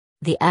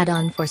The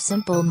add-on for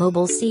Simple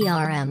Mobile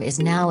CRM is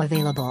now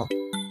available.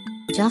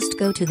 Just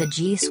go to the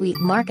G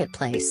Suite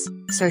Marketplace,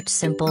 search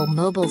Simple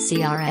Mobile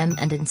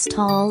CRM and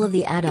install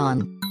the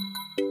add-on.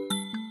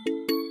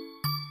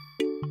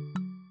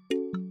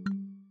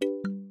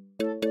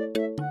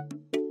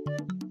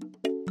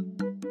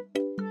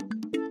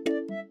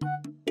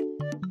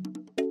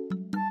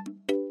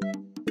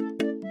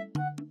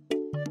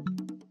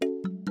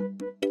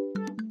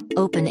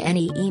 Open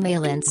any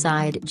email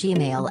inside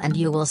Gmail and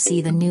you will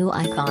see the new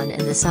icon in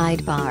the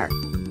sidebar.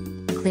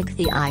 Click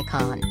the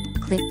icon,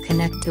 click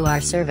Connect to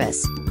our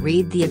service,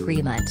 read the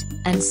agreement,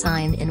 and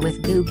sign in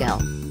with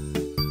Google.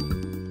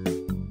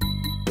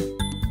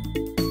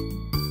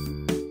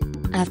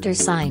 After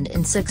signed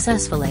in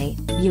successfully,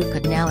 you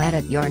could now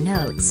edit your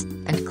notes,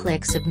 and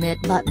click Submit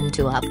button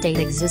to update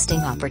existing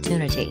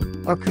opportunity,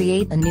 or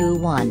create a new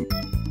one.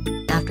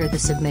 After the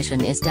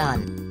submission is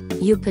done,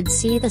 you could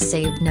see the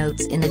saved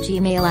notes in the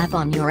Gmail app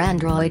on your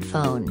Android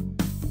phone.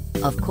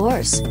 Of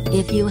course,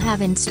 if you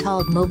have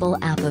installed mobile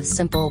app of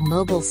Simple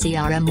Mobile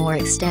CRM or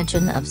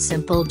extension of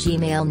Simple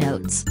Gmail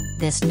Notes,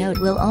 this note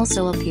will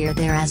also appear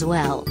there as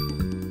well.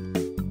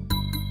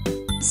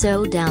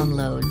 So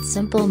download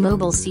Simple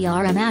Mobile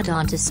CRM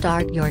add-on to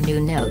start your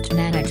new note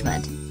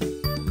management.